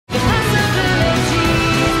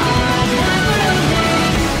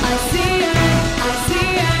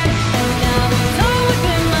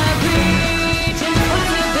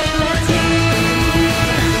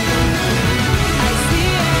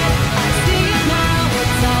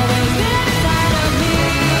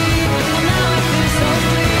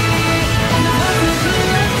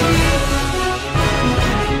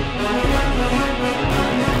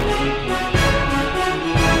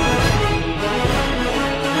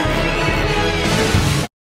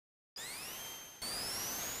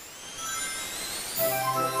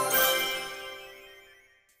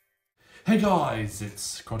Hey guys,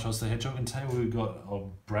 it's Chronicles the Hedgehog, and today we've got a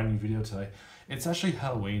brand new video today. It's actually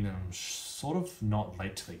Halloween, and I'm sort of not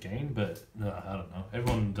late to the game, but I don't know.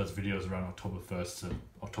 Everyone does videos around October 1st to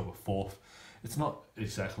October 4th. It's not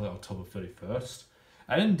exactly October 31st.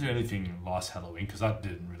 I didn't do anything last Halloween because I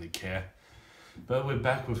didn't really care. But we're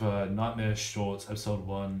back with Nightmare Shorts, Episode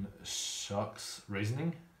 1, Shark's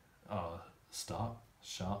Reasoning. Shark.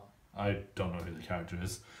 I don't know who the character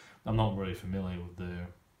is. I'm not really familiar with the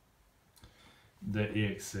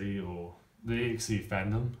EXE or the EXE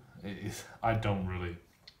fandom. I don't really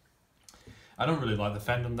like the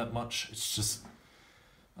fandom that much. It's just,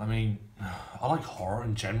 I mean, I like horror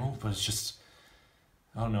in general, but it's just,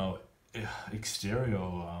 I don't know, Exterior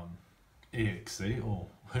or EXE or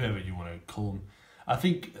whoever you want to call them. I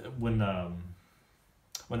think when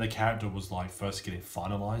the character was like first getting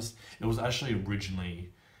finalized, it was actually originally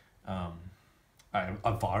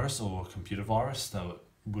a virus or a computer virus that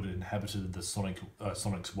would have inhabited the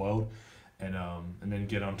Sonic's world, and then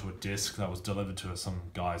get onto a disc that was delivered to some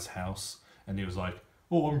guy's house, and he was like,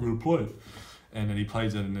 "Oh, I'm gonna play it," and then he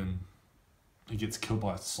plays it, and then he gets killed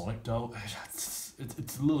by a Sonic doll.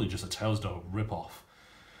 It's literally just a Tails doll ripoff.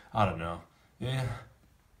 I don't know. Yeah,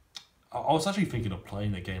 I was actually thinking of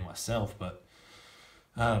playing the game myself, but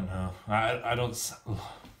I don't know. I don't.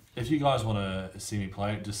 If you guys want to see me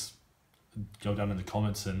play it, just go down in the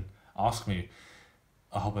comments and ask me.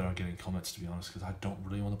 I hope I don't get any comments, to be honest, because I don't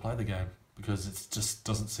really want to play the game, because it just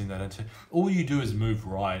doesn't seem that entertaining. All you do is move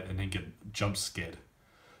right and then get jump scared.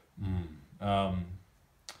 What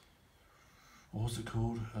was it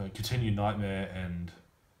called? Continue Nightmare and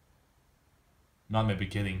Nightmare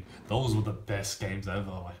Beginning. Those were the best games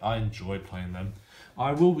ever. Like, I enjoyed playing them.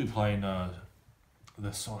 I will be playing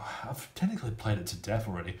this. I've technically played it to death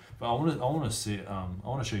already, but I want to see. I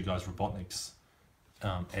want to show you guys Robotnik's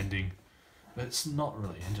ending. But it's not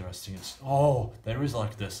really interesting. There is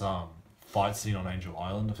like this fight scene on Angel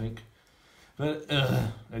Island, I think. But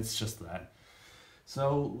it's just that.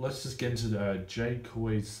 So let's just get into the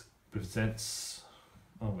JaizKoys's presents.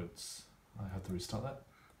 I have to restart that.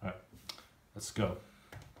 Alright, let's go.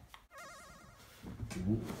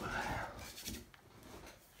 Ooh.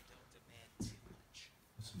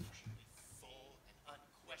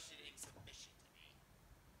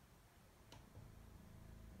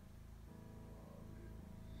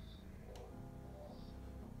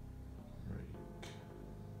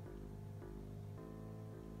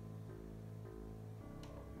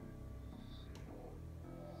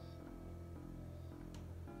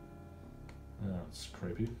 It's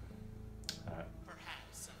creepy.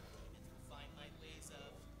 Perhaps some demons will find my ways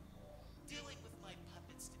of dealing with my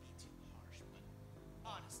puppets to be too harsh, but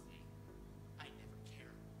honestly, I never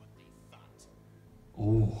cared what they thought.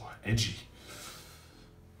 Oh, edgy.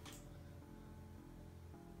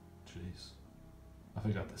 Jeez. I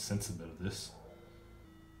think I have to censor a bit of this.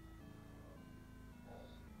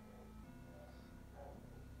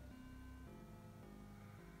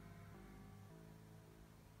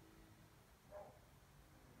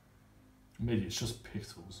 Maybe it's just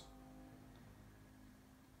pixels.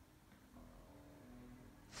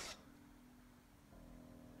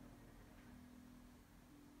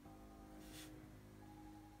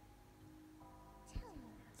 Tell me,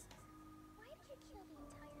 why did you kill the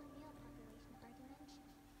entire male population of our dimension?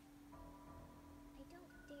 I don't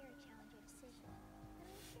dare challenge your decision, but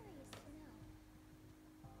I'm curious to know.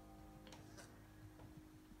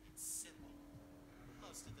 It's simple.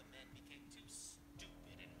 Most of the men became too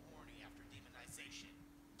stupid and horny after demonization.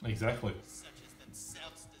 Exactly. Such as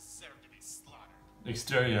themselves deserve to be slaughtered.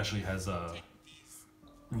 Exterior actually has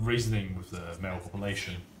reasoning with the male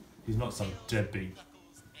population. He's not some deadbeat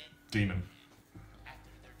demon. After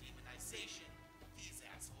their demonization, these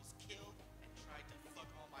assholes killed and tried to fuck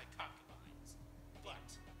all my concubines.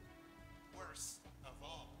 But, worst of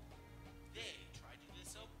all, they tried to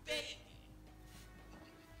disobey me.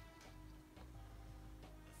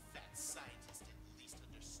 The fat scientist at least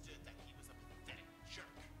understood that he was a pathetic jerk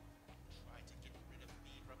and tried to get rid of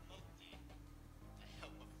me remotely with the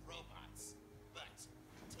help of robots. But,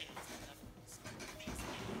 Tails and Knuckles, these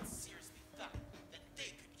idiots seriously thought that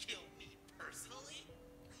they could kill me personally?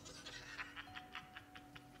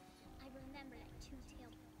 I remember that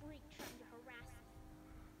two-tailed freak trying to harass me.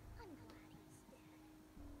 I'm glad he's dead.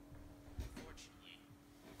 Unfortunately,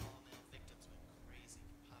 all male victims went crazy,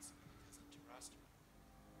 possibly because of testosterone.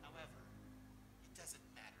 However, it doesn't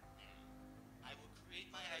matter now. I will create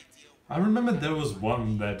my ideal I remember there was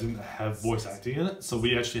one that didn't have voice acting in it, so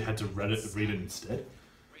we actually had to read it instead.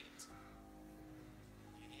 great.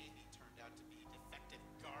 Yay, he turned out to be defective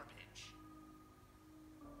garbage.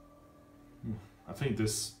 I think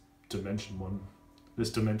this dimension one.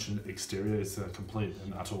 This dimension exterior is a complete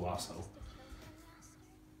and utter arsehole.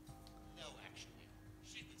 No, actually,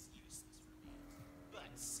 she was useless for me.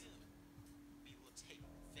 But soon, we will take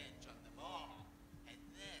revenge on them all, and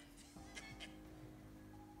then we'll get what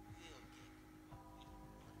we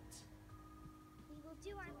want. We will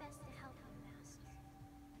do our best to help you, Master.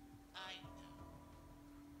 I know.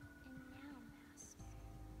 And now, Master,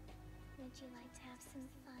 would you like to have some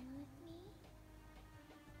fun with me?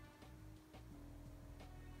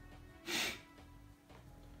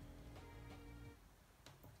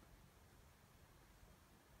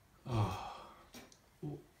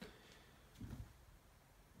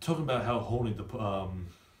 Talking about how horny the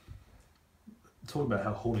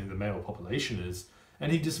male population is,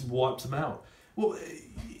 and he just wipes them out. Well,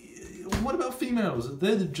 what about females?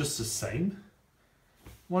 They're just the same.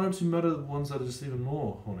 Why don't you murder the ones that are just even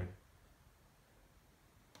more horny?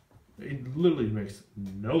 It literally makes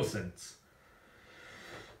no sense.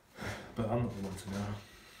 But I'm not the one to know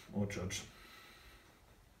or judge.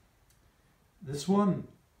 This one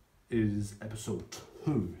is episode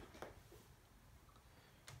 2.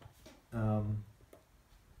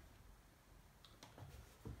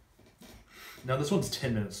 Now this one's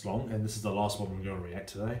 10 minutes long, and this is the last one we're going to react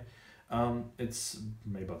today. It's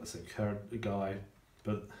made by the same guy,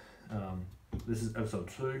 but this is episode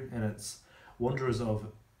 2, and it's Wanderers of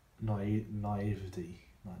Naivety.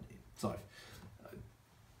 Sorry,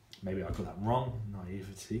 maybe I got that wrong.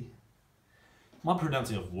 Naivety. My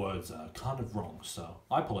pronouncing of words are kind of wrong, so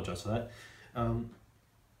I apologize for that.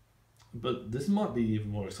 But this might be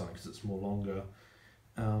even more exciting because it's more longer.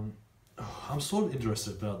 I'm sort of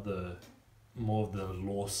interested about more of the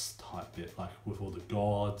lore type bit, like with all the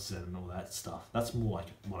gods and all that stuff. That's more like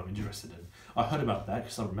what I'm interested in. I heard about that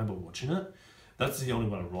because I remember watching it. That's the only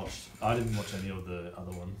one I watched. I didn't watch any of the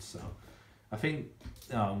other ones, so I think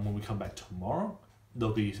when we come back tomorrow,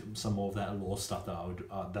 there'll be some more of that lore stuff that I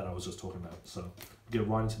was just talking about. So get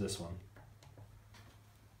right into this one.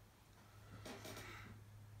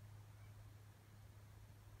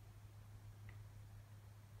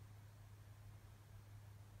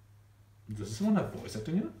 Does this one have voice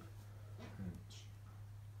acting in it?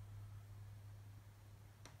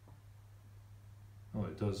 Oh,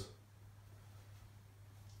 it does.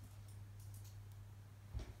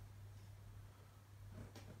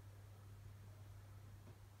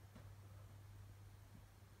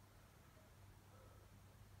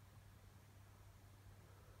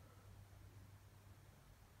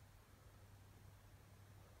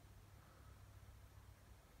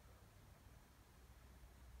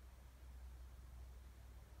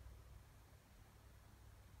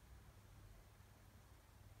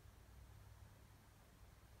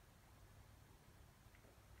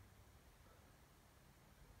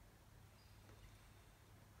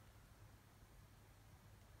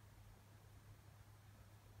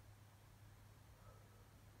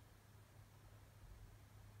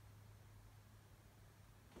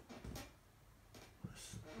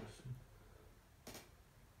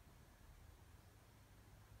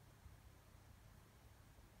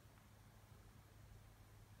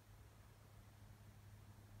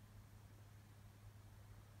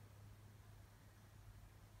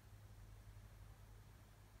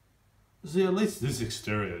 See, at least this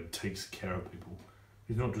exterior takes care of people.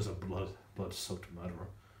 He's not just a blood-soaked murderer.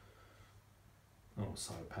 Oh,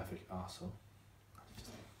 psychopathic arsehole.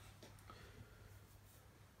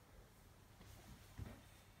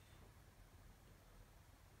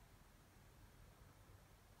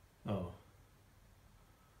 Oh.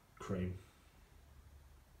 Cream.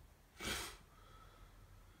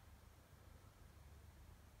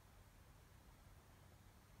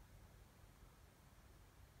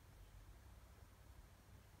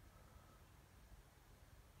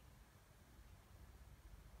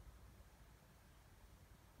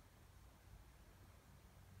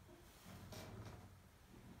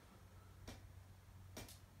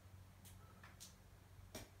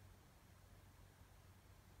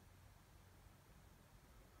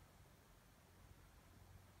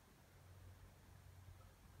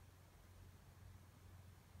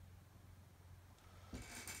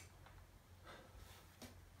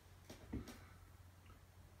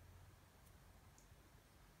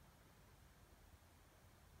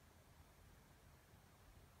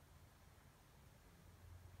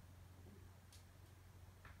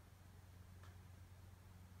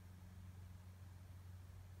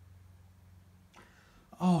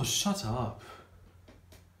 Oh, shut up.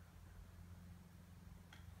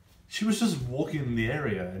 She was just walking in the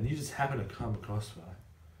area and you just happened to come across her.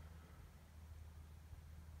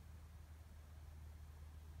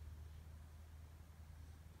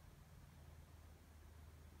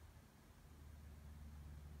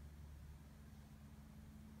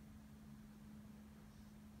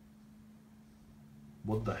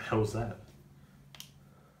 What the hell's that?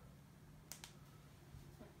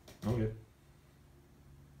 Okay.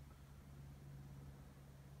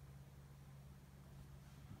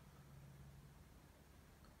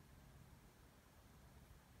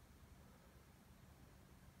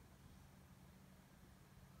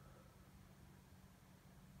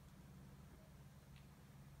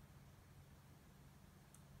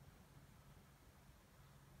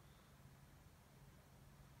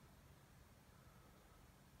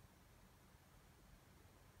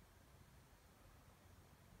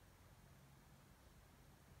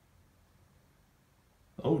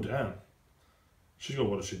 Oh, damn. She got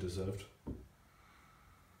what she deserved.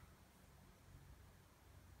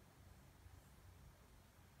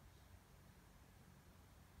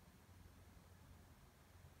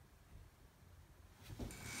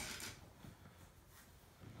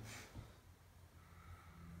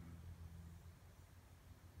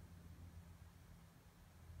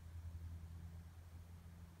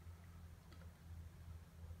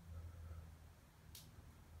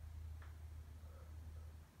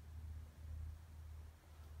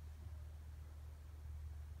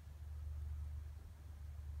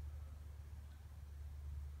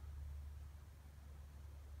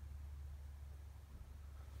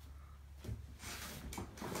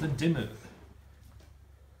 The dinner.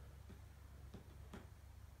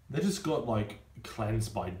 They just got like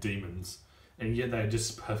cleansed by demons, and yet they're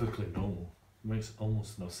just perfectly normal. It makes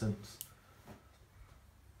almost no sense.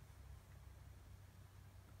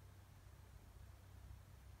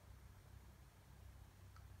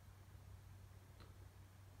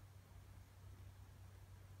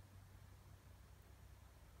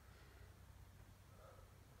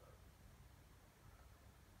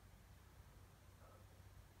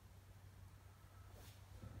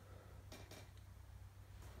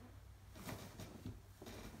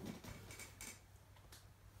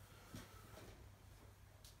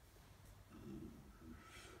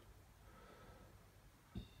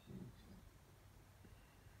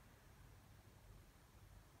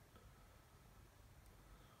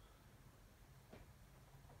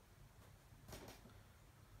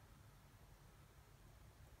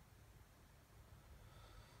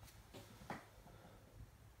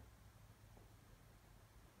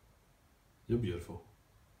 You're beautiful.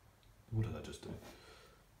 What did I just do?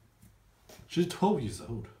 She's 12 years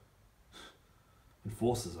old. In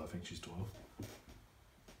Forces, I think she's 12.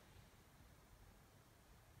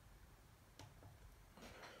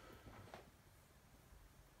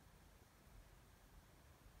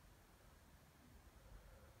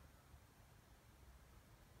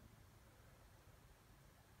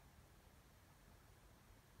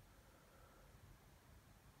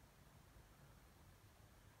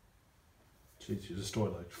 Jeez, you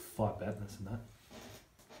destroyed like 5 badness in that.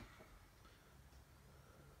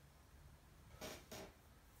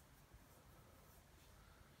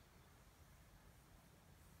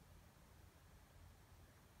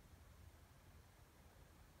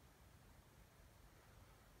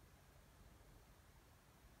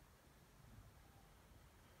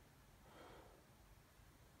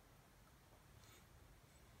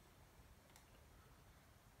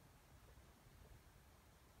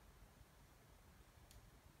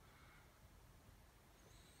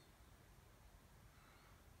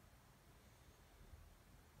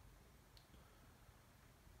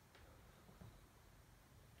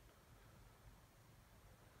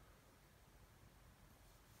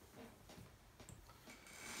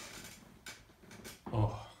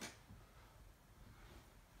 Oh.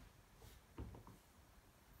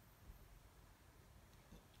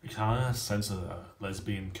 I kind of sense a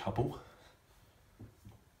lesbian couple.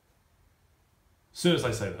 As soon as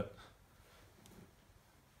I say that.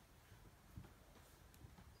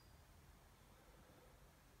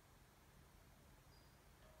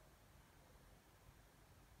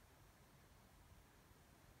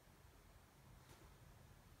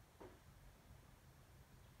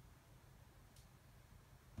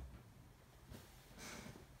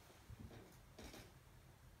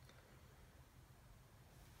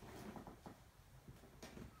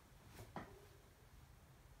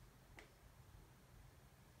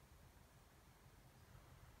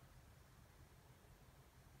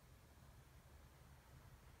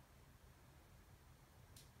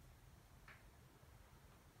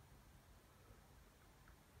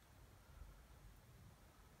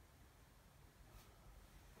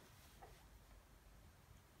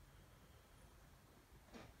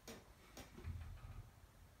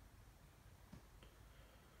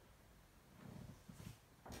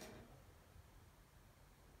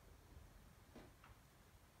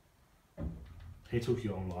 He took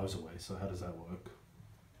your own lives away, so how does that work?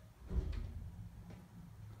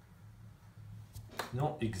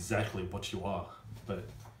 not exactly what you are, but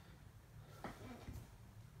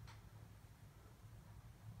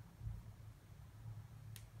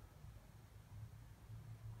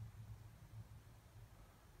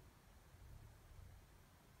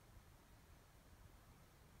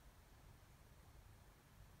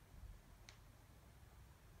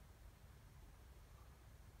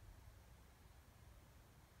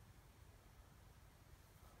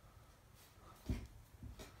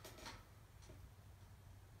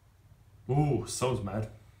ooh, so's mad.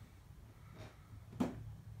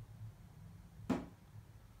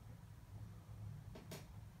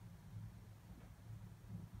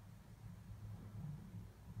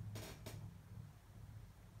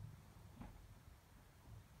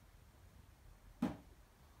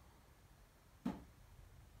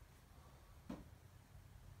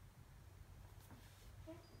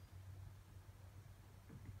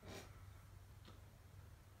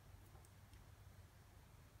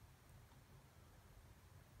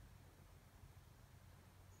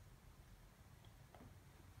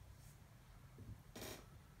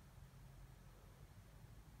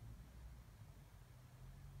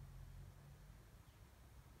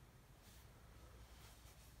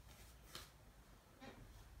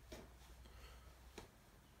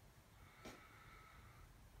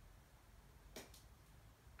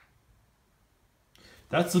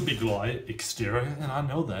 That's a big lie, exterior, and I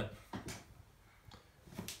know that.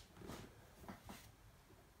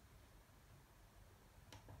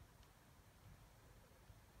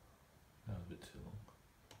 That was a bit too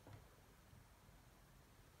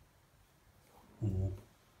long. Ooh.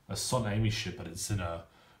 A Son Amy ship, but it's in a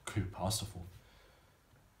creepypasta form.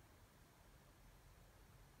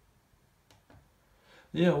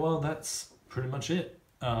 Yeah, well, that's pretty much it.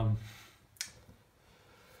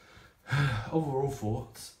 Overall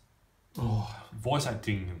thoughts. Oh, voice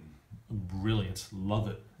acting, brilliant. Love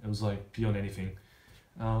it. It was like beyond anything.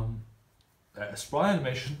 Sprite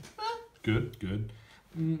animation, good.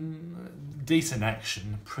 Decent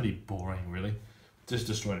action, pretty boring really. Just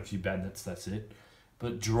destroyed a few bandits, that's it.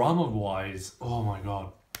 But drama-wise, oh my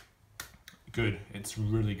god, good. It's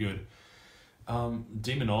really good.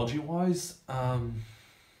 Demonology-wise,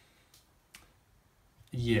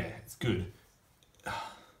 yeah, it's good.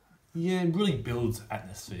 Yeah, it really builds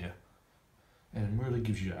atmosphere and really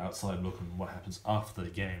gives you an outside look on what happens after the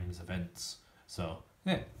game's events. So,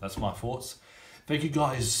 yeah, that's my thoughts. Thank you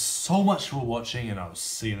guys so much for watching, and I'll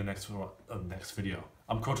see you in the next video.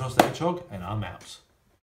 I'm Krotos the Hedgehog, and I'm out.